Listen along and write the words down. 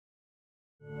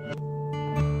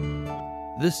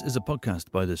This is a podcast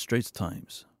by The Straits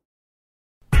Times.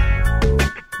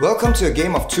 Welcome to a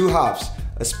Game of Two Halves,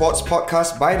 a sports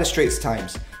podcast by The Straits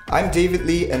Times. I'm David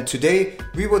Lee, and today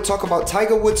we will talk about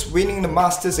Tiger Woods winning the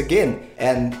Masters again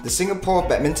and the Singapore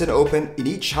Badminton Open in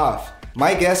each half.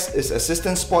 My guest is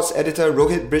Assistant Sports Editor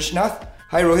Rohit Brishnath.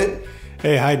 Hi Rohit.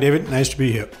 Hey, hi David, nice to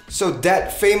be here. So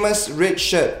that famous red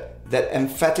shirt, that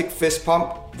emphatic fist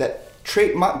pump, that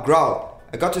trademark growl,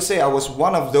 I got to say I was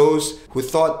one of those who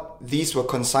thought these were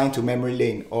consigned to memory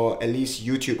lane, or at least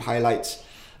YouTube highlights.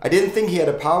 I didn't think he had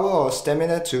the power or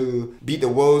stamina to beat the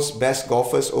world's best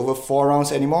golfers over 4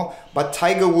 rounds anymore, but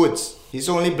Tiger Woods, he's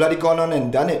only bloody gone on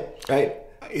and done it, right?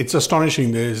 It's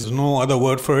astonishing. There's no other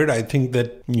word for it. I think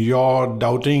that you're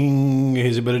doubting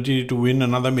his ability to win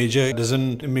another major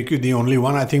doesn't make you the only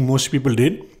one. I think most people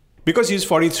did. Because he's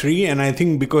 43, and I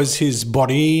think because his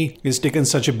body has taken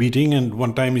such a beating, and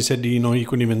one time he said, he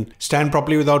couldn't even stand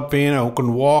properly without pain, or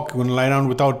couldn't walk, couldn't lie down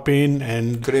without pain,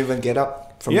 and couldn't even get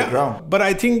up from the ground. But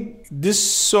I think this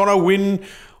sort of win,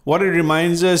 what it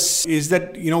reminds us is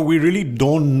that, we really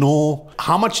don't know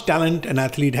how much talent an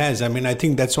athlete has. I mean, I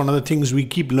think that's one of the things we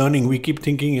keep learning. We keep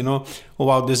thinking, oh,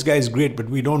 wow, this guy is great, but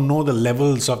we don't know the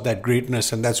levels of that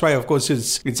greatness. And that's why, of course,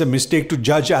 it's a mistake to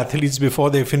judge athletes before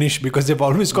they finish, because they've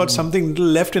always got something little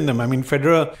left in them. I mean,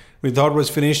 Federer, we thought was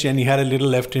finished, and he had a little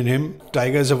left in him.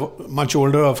 Tiger's much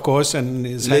older, of course, and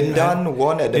Lindan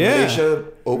won at the Malaysia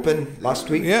Open last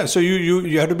week. Yeah, so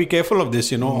you have to be careful of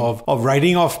this, of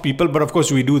writing off people. But of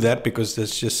course, we do that because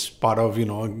that's just part of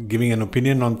giving an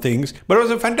opinion on things. But it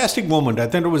was a fantastic moment. I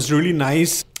think it was really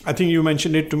nice. I think you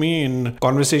mentioned it to me in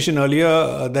conversation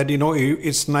earlier that,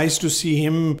 it's nice to see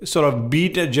him sort of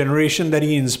beat a generation that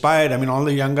he inspired. I mean, all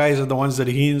the young guys are the ones that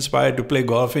he inspired to play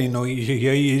golf. And,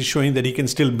 here he is showing that he can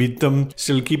still beat them,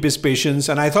 still keep his patience.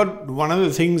 And I thought one of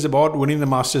the things about winning the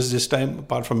Masters this time,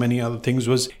 apart from many other things,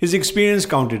 was his experience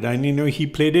counted. And, he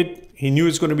played it. He knew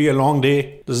it's going to be a long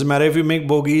day. Doesn't matter if you make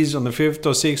bogeys on the 5th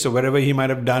or 6th or whatever he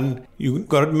might have done. You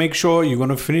got to make sure you're going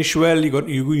to finish well.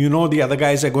 You know the other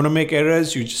guys are going to make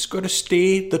errors. You just got to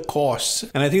stay the course.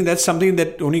 And I think that's something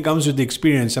that only comes with the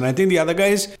experience. And I think the other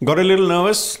guys got a little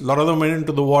nervous. A lot of them went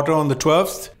into the water on the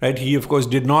 12th, right? He, of course,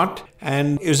 did not.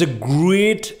 And it was a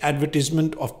great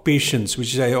advertisement of patience,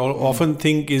 which I often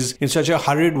think is, in such a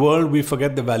hurried world, we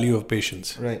forget the value of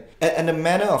patience. Right. And the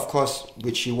manner, of course,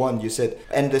 which he won, you said,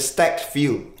 and the stacked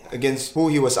field against who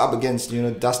he was up against,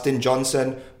 Dustin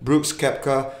Johnson, Brooks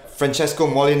Koepka, Francesco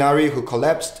Molinari, who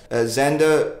collapsed,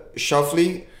 Xander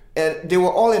Schauffele. And they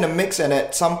were all in a mix, and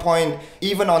at some point,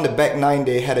 even on the back nine,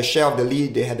 they had a share of the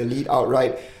lead. They had the lead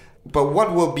outright. But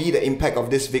what will be the impact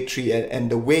of this victory and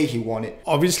the way he won it?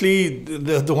 Obviously,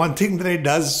 the one thing that it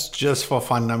does just for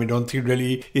fun, don't think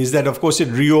really, is that, of course, it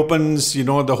reopens,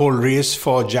 the whole race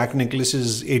for Jack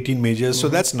Nicklaus's 18 majors. So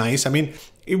that's nice. I mean,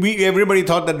 everybody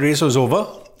thought that race was over.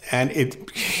 And it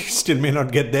still may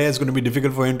not get there. It's going to be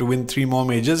difficult for him to win 3 more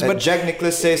majors. But Jack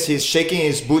Nicklaus says he's shaking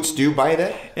his boots. Do you buy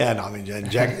that? Yeah, no, I mean,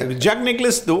 Jack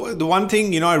Nicklaus, the one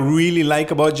thing, I really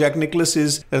like about Jack Nicklaus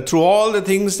is that through all the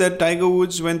things that Tiger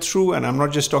Woods went through, and I'm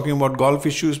not just talking about golf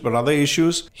issues, but other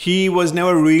issues, he was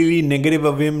never really negative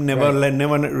of him, never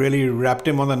really rapped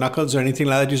him on the knuckles or anything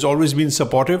like that. He's always been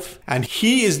supportive. And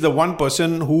he is the one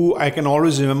person who I can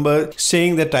always remember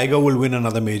saying that Tiger will win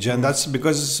another major. And that's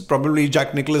because probably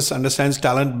Jack Nicklaus understands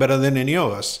talent better than any of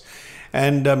us.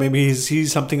 And maybe he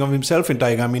sees something of himself in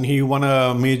Tiger. I mean, he won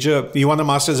a major, he won the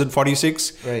Masters at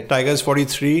 46, right. Tiger's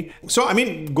 43. So,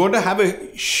 going to have a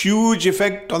huge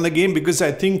effect on the game, because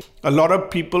I think a lot of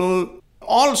people,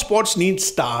 all sports need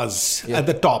stars at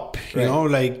the top,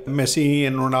 like Messi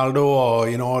and Ronaldo, or,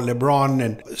 LeBron.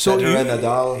 And so Federer,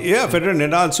 Nadal. Yeah, Federer,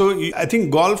 Nadal. So I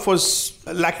think golf was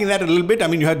lacking that a little bit. I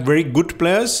mean, you had very good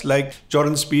players like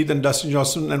Jordan Spieth and Dustin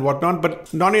Johnson and whatnot,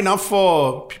 but not enough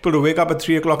for people to wake up at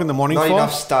 3 o'clock in the morning Not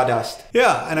enough stardust.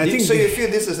 Yeah, and I think... So you feel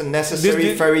this is a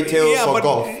necessary fairy tale for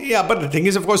golf? Yeah, but the thing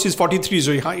is, of course, he's 43,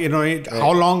 so,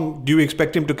 how long do you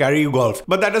expect him to carry golf?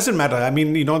 But that doesn't matter. I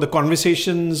mean, the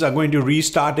conversations are going to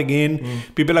restart again.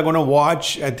 People are going to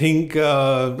watch. I think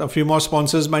a few more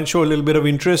sponsors might show a little bit of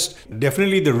interest.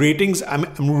 Definitely the ratings. I'm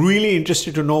really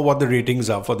interested to know what the ratings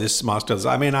are for this Masters.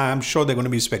 I mean, I'm sure they're going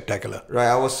to be spectacular. Right.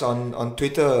 I was on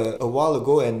Twitter a while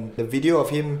ago, and the video of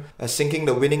him sinking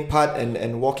the winning putt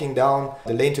and walking down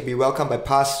the lane to be welcomed by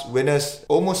past winners,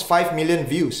 almost 5 million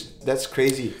views. That's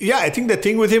crazy. Yeah, I think the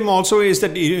thing with him also is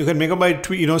that you can make up by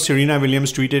tweet. Serena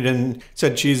Williams tweeted and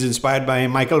said she's inspired by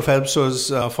him. Michael Phelps was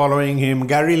following him.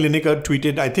 Gary Lineker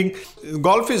tweeted. I think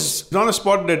golf is not a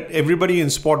sport that everybody in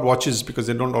sport watches because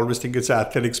they don't always think it's an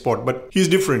athletic sport. But he's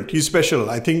different. He's special.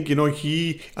 I think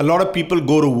a lot of people people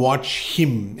go to watch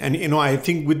him. And, I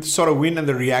think with sort of win and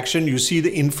the reaction, you see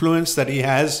the influence that he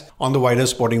has on the wider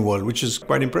sporting world, which is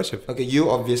quite impressive. Okay, you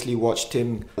obviously watched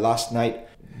him last night.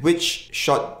 Which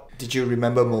shot did you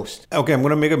remember most? Okay, I'm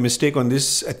going to make a mistake on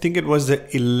this. I think it was the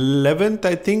 11th,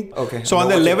 I think. Okay. So on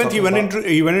the 11th,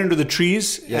 he went into the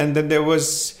trees, yeah. And then there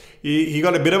was... He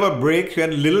got a bit of a break. He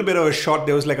had a little bit of a shot.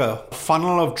 There was like a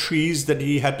funnel of trees that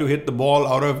he had to hit the ball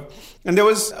out of. And there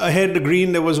was ahead the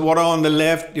green, there was water on the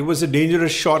left. It was a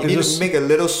dangerous shot. He needed to make a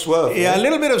little swerve. Yeah, right? A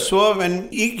little bit of swerve.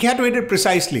 And he had to hit it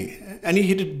precisely. And he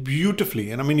hit it beautifully.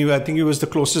 And I mean, I think he was the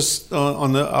closest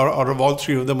out of all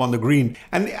three of them on the green.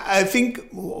 And I think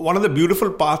one of the beautiful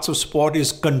parts of sport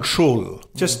is control.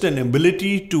 Just an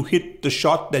ability to hit the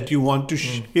shot that you want to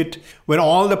hit when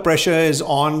all the pressure is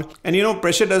on. And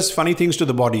pressure does funny things to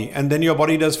the body. And then your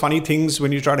body does funny things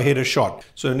when you try to hit a shot.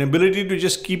 So an ability to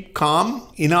just keep calm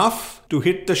enough to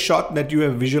hit the shot that you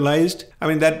have visualized. I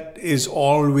mean, that is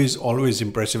always, always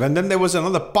impressive. And then there was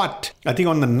another putt, I think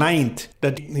on the 9th,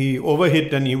 that he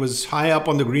overhit and he was high up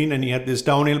on the green and he had this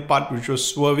downhill putt which was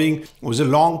swerving. It was a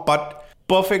long putt.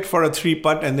 Perfect for a 3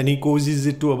 putt, and then he cozies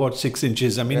it to about 6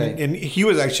 inches. I mean, right. And he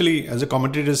was actually, as a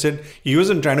commentator said, he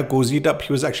wasn't trying to cozy it up.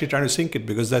 He was actually trying to sink it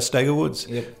because that's Tiger Woods.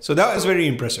 Yep. So that was very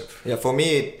impressive. Yeah, for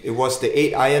me, it was the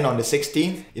 8 iron on the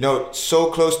 16th.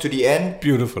 So close to the end.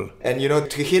 Beautiful. And,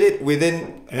 to hit it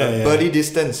within a birdie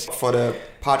distance for the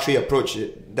par 3 approach.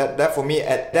 That for me,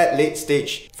 at that late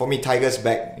stage, for me, Tiger's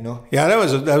back, Yeah, that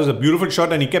was a beautiful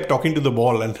shot, and he kept talking to the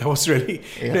ball, and that was really,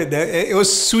 it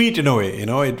was sweet in a way,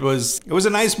 It was a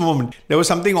nice moment. There was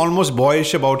something almost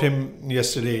boyish about him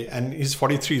yesterday, and he's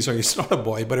 43, so he's not a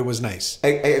boy, but it was nice.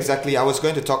 Exactly. I was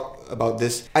going to talk about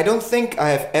this. I don't think I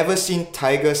have ever seen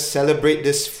Tiger celebrate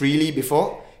this freely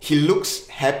before. He looks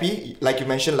happy, like you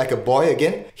mentioned, like a boy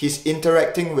again. He's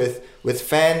interacting with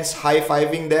fans,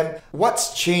 high-fiving them.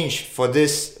 What's changed for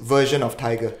this version of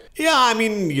Tiger? Yeah, I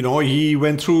mean, he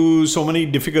went through so many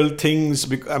difficult things.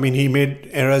 I mean, he made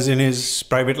errors in his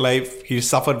private life. He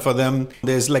suffered for them.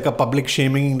 There's like a public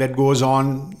shaming that goes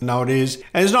on nowadays.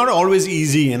 And it's not always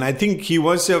easy. And I think he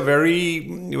was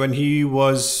when he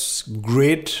was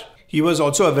great, he was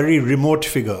also a very remote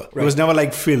figure. Right. He was never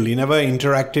like Phil. He never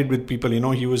interacted with people.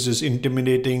 He was this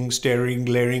intimidating, staring,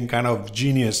 glaring kind of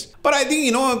genius. But I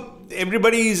think,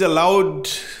 everybody is allowed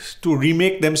to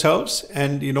remake themselves,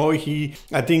 and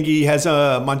I think he has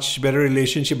a much better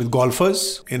relationship with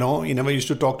golfers. He never used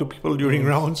to talk to people during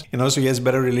rounds, so he has a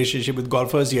better relationship with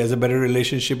golfers. He has a better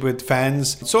relationship with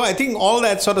fans. So I think all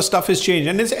that sort of stuff has changed,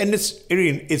 and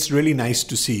it's really nice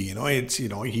to see.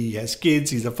 He has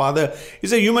kids. He's a father.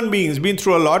 He's a human being. He's been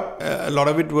through a lot. A lot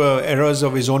of it were errors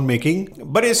of his own making,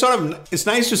 but it's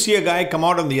nice to see a guy come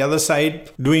out on the other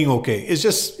side doing okay. It's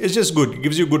just good. It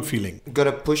gives you a good feeling.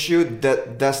 Gotta push you.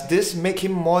 Does this make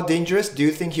him more dangerous? Do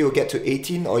you think he will get to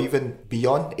 18 or even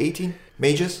beyond 18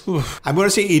 majors? I'm going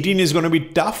to say 18 is going to be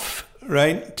tough,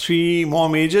 right? 3 more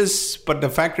majors. But the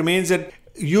fact remains that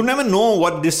you never know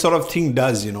what this sort of thing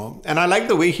does, And I like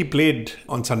the way he played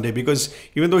on Sunday, because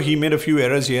even though he made a few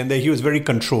errors here and there, he was very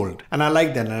controlled. And I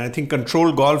like that. And I think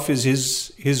controlled golf is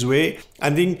his way.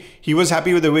 I think he was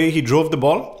happy with the way he drove the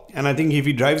ball. And I think if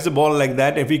he drives the ball like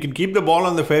that, if he can keep the ball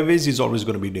on the fairways, he's always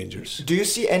going to be dangerous. Do you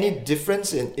see any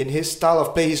difference in his style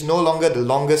of play? He's no longer the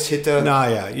longest hitter.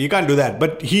 You can't do that.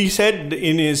 But he said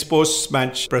in his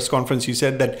post-match press conference, he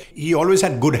said that he always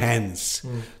had good hands.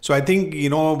 So I think,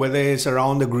 whether it's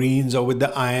around the greens or with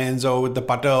the irons or with the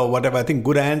putter or whatever, I think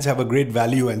good hands have a great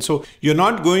value. And so you're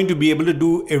not going to be able to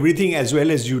do everything as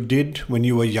well as you did when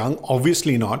you were young.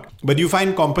 Obviously not. But you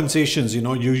find compensations,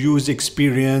 you use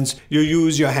experience, you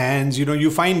use your hands,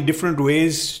 you find different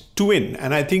ways to win.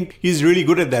 And I think he's really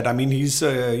good at that. I mean, he's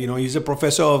a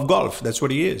professor of golf. That's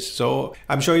what he is. So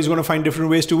I'm sure he's going to find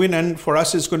different ways to win. And for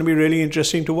us, it's going to be really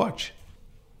interesting to watch.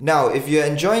 Now, if you're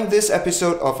enjoying this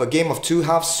episode of A Game of Two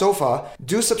Halves so far,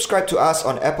 do subscribe to us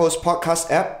on Apple's podcast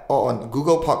app or on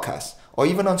Google Podcasts or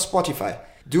even on Spotify.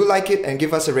 Do like it and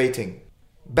give us a rating.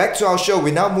 Back to our show,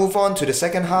 we now move on to the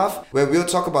second half, where we'll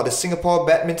talk about the Singapore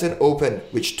Badminton Open,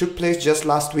 which took place just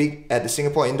last week at the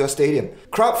Singapore Indoor Stadium.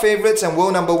 Crowd favourites and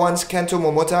world number ones Kento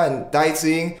Momota and Dai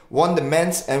Ziying won the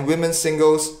men's and women's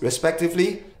singles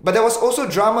respectively. But there was also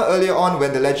drama earlier on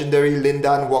when the legendary Lin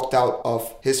Dan walked out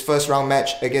of his first round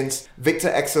match against Victor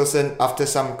Axelsen after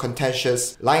some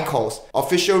contentious line calls.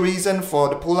 Official reason for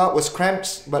the pullout was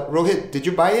cramps, but Rohit, did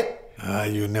you buy it?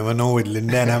 You never know with Lin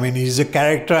Dan. I mean, he's a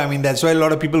character. I mean, that's why a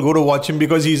lot of people go to watch him,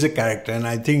 because he's a character. And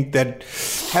I think that...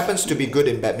 happens to be good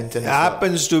in badminton.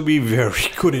 Happens to be very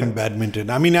good in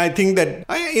badminton. I mean, I think that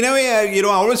In a way, I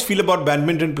always feel about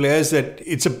badminton players that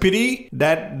it's a pity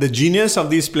that the genius of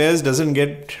these players doesn't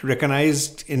get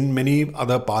recognized in many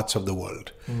other parts of the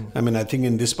world. I mean, I think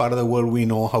in this part of the world, we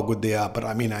know how good they are. But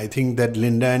I mean, I think that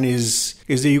Lindan is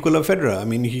the equal of Federer. I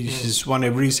mean, he's won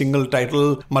every single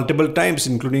title multiple times,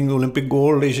 including Olympic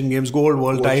gold, Asian Games gold,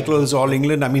 world titles, All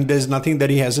England. I mean, there's nothing that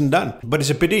he hasn't done. But it's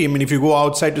a pity. I mean, if you go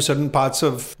outside to certain parts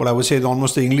of what I would say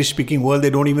almost the English-speaking world, they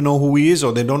don't even know who he is,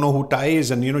 or they don't know who Tai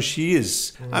is. And, she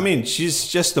is. I mean, she's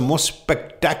just the most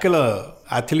spectacular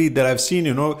athlete that I've seen.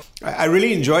 I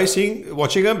really enjoy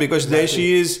watching her, because there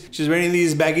she is, she's wearing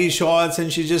these baggy shorts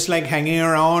and she's just like hanging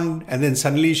around, and then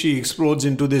suddenly she explodes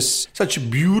into this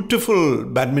such beautiful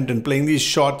badminton, playing these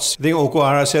shots. I think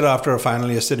Okuhara said after a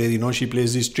final yesterday, she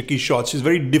plays these tricky shots. She's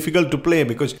very difficult to play,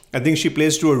 because I think she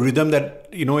plays to a rhythm that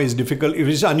is difficult. It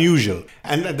is unusual,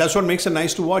 and that's what makes her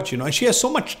nice to watch. And she has so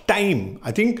much time.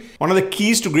 I think one of the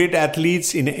keys to great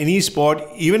athletes in any sport,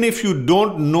 even if you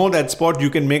don't know that sport, you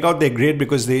can make out they're great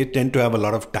because they tend to have a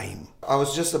lot of time. I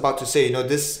was just about to say,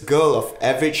 this girl of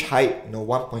average height,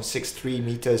 1.63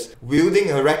 meters, wielding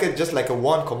her racket just like a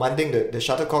wand, commanding the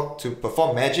shuttlecock to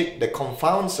perform magic that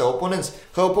confounds her opponents.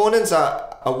 Her opponents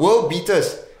are world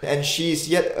beaters, and she's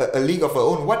yet a league of her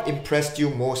own. What impressed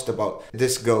you most about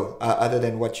this girl, other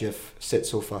than what you have said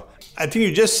so far? I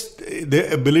think the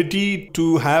ability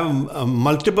to have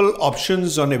multiple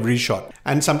options on every shot.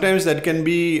 And sometimes that can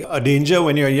be a danger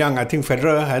when you're young. I think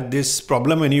Federer had this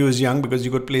problem when he was young, because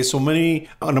you could play so many,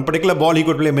 on a particular ball, he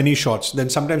could play many shots. Then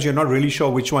sometimes you're not really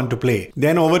sure which one to play.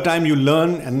 Then over time you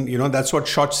learn, and that's what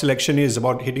shot selection is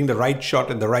about, hitting the right shot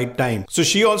at the right time. So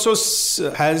she also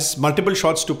has multiple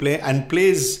shots to play, and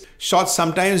plays shots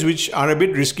sometimes which are a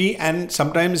bit risky, and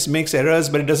sometimes makes errors,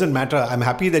 but it doesn't matter. I'm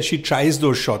happy that she tries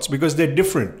those shots, because they're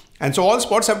different. And so all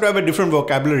sports have to have a different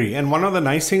vocabulary. And one of the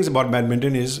nice things about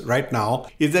badminton is right now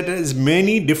is that there's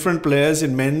many different players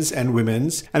in men's and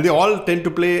women's, and they all tend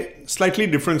to play slightly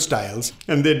different styles,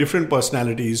 and they're different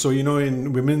personalities. So,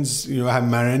 in women's, you have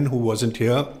Marin, who wasn't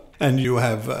here. And you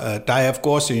have Tai, of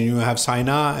course, and you have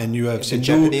Saina, and you have Sindhu.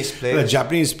 Japanese players. The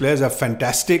Japanese players are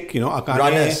fantastic, Akane.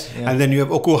 Runners, yeah. And then you have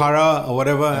Okuhara or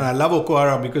whatever. Yeah. And I love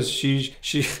Okuhara because she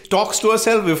talks to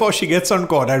herself before she gets on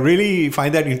court. I really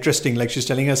find that interesting. Like, she's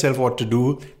telling herself what to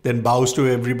do, then bows to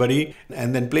everybody,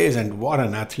 and then plays. And what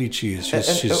an athlete she is.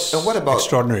 She's and what about,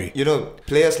 extraordinary.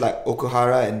 Players like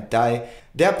Okuhara and Tai,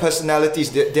 their personalities,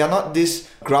 they are not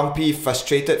these grumpy,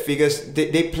 frustrated figures.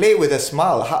 They play with a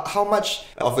smile. How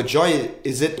of a joy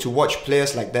is it to watch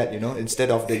players like that, instead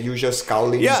of the usual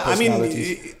scowling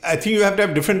personalities? I think you have to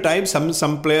have different types.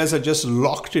 Some players are just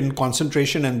locked in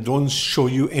concentration and don't show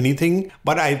you anything.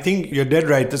 But I think you're dead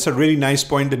right. That's a really nice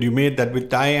point that you made, that with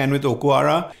Tai and with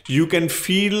Okuhara, you can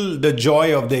feel the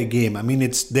joy of their game. I mean,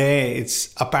 it's there.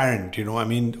 It's apparent,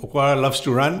 Okuhara loves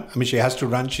to run. She has to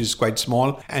run. She's quite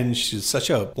small, and she's such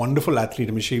a wonderful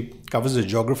athlete. She covers the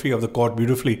geography of the court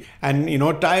beautifully. And,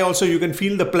 Tai also, you can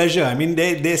feel the pleasure.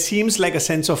 There seems like a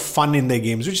sense of fun in their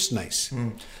games, which is nice.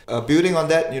 Building on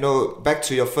that, back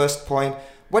to your first point,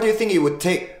 what do you think it would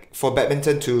take for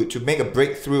badminton to make a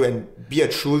breakthrough and be a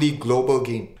truly global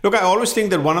game? Look, I always think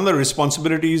that one of the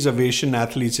responsibilities of Asian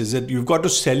athletes is that you've got to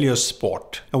sell your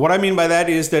sport. And what I mean by that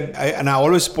is that, I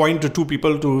always point to two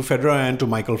people, to Federer and to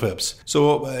Michael Phelps.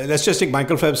 So let's just take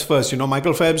Michael Phelps first.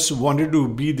 Michael Phelps wanted to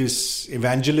be this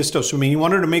evangelist of swimming. He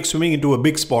wanted to make swimming into a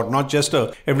big sport, not just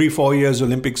a every 4 years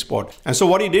Olympic sport. And so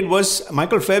what he did was,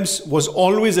 Michael Phelps was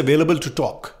always available to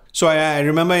talk. So I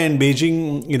remember in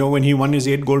Beijing, when he won his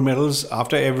 8 gold medals,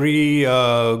 after every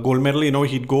gold medal,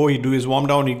 he'd do his warm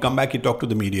down, he'd come back, he'd talk to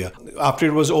the media. After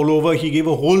it was all over, he gave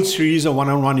a whole series of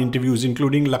one-on-one interviews,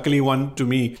 including, luckily, one to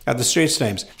me at the Straits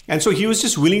Times. And so he was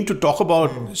just willing to talk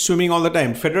about swimming all the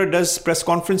time. Federer does press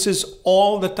conferences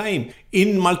all the time,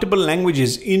 in multiple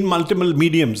languages, in multiple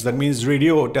mediums. That means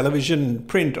radio, television,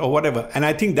 print, or whatever. And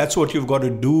I think that's what you've got to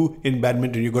do in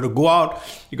badminton. You've got to go out,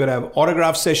 you've got to have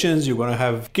autograph sessions, you've got to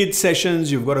have kids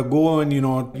sessions, you've got to go and,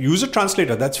 use a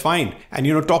translator, that's fine.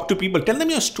 And, talk to people, tell them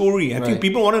your story. I think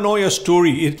people want to know your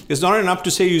story. It's not enough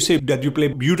to say that you play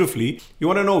beautifully. You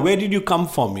want to know, where did you come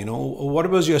from? What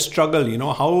was your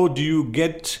struggle? How do you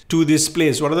get to this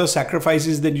place? What are the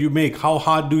sacrifices that you make? How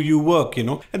hard do you work?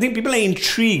 I think people are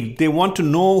intrigued. They want to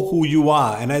know who you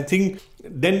are. And I think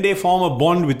then they form a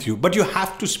bond with you. But you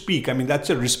have to speak. I mean, that's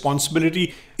a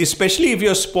responsibility, especially if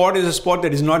your sport is a sport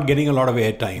that is not getting a lot of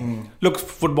airtime. Look,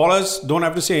 footballers don't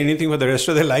have to say anything for the rest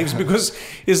of their lives because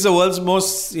it's the world's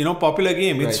most, popular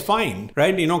game. It's fine,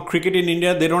 right? Cricket in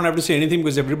India, they don't have to say anything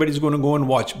because everybody's going to go and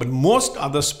watch. But most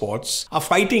other sports are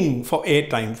fighting for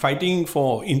airtime, fighting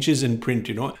for inches in print,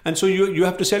 And so you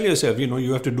have to sell yourself,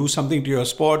 you have to do something to your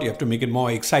sport. You have to make it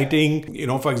more exciting.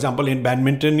 For example, in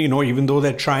badminton, even though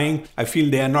they're trying, I feel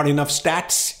there are not enough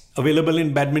stats available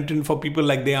in badminton for people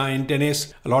like they are in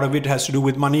tennis. A lot of it has to do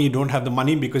with money. You don't have the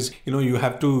money because, you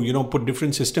have to, put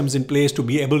different systems in place to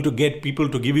be able to get people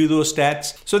to give you those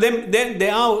stats. So then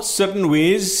there are certain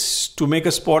ways to make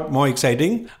a sport more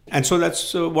exciting. And so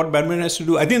that's what badminton has to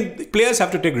do. I think players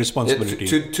have to take responsibility.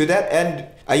 To that end,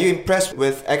 are you impressed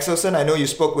with Axelsen? I know you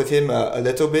spoke with him a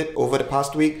little bit over the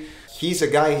past week. He's a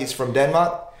guy, he's from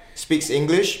Denmark, speaks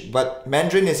English, but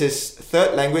Mandarin is his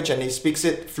third language and he speaks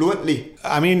it fluently.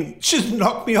 I mean, just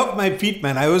knocked me off my feet,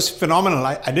 man. I was phenomenal.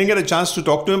 I didn't get a chance to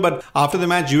talk to him, but after the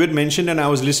match, you had mentioned and I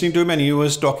was listening to him and he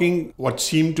was talking what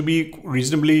seemed to be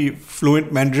reasonably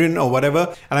fluent Mandarin or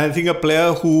whatever. And I think a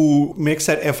player who makes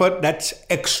that effort, that's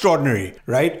extraordinary,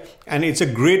 right? And it's a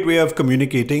great way of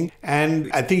communicating.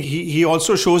 And I think he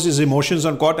also shows his emotions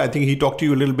on court. I think he talked to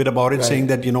you a little bit about it, saying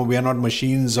that, we are not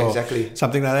machines or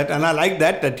something like that. And I like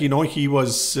that he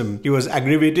was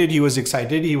aggravated, he was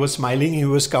excited, he was smiling, he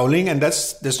was scowling. And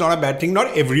that's not a bad thing.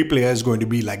 Not every player is going to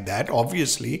be like that,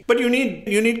 obviously. But you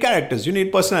need characters, you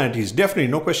need personalities.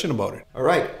 Definitely, no question about it. All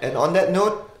right. And on that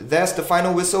note, there's the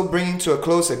final whistle, bringing to a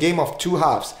close a game of two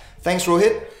halves. Thanks,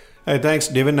 Rohit. Hey, thanks,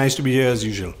 David. Nice to be here as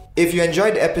usual. If you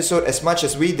enjoyed the episode as much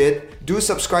as we did, do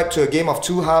subscribe to A Game of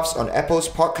Two Halves on Apple's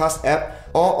podcast app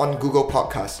or on Google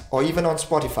Podcasts or even on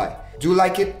Spotify. Do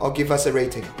like it or give us a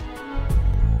rating.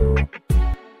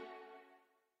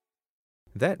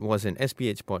 That was an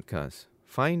SPH podcast.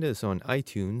 Find us on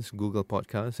iTunes, Google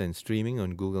Podcasts and streaming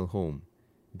on Google Home.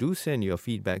 Do send your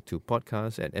feedback to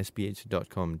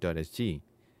podcast@sph.com.sg.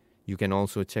 You can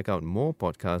also check out more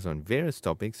podcasts on various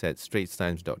topics at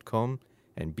straitstimes.com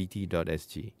and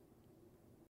bt.sg.